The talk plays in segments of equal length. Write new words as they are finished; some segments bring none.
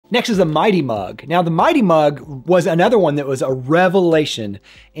Next is the Mighty Mug. Now, the Mighty Mug was another one that was a revelation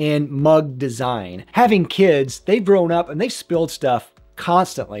in mug design. Having kids, they've grown up and they've spilled stuff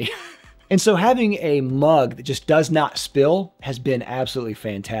constantly. And so having a mug that just does not spill has been absolutely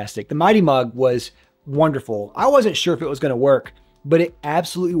fantastic. The Mighty Mug was wonderful. I wasn't sure if it was going to work, but it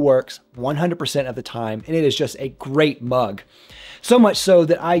absolutely works 100% of the time. And it is just a great mug. So much so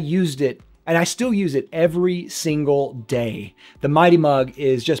that I used it, and I still use it every single day. The Mighty Mug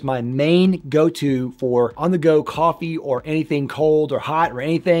is just my main go-to for on-the-go coffee or anything cold or hot or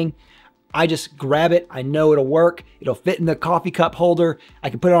anything. I just grab it. I know it'll work. It'll fit in the coffee cup holder.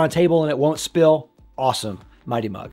 I can put it on a table and it won't spill. Awesome. Mighty Mug.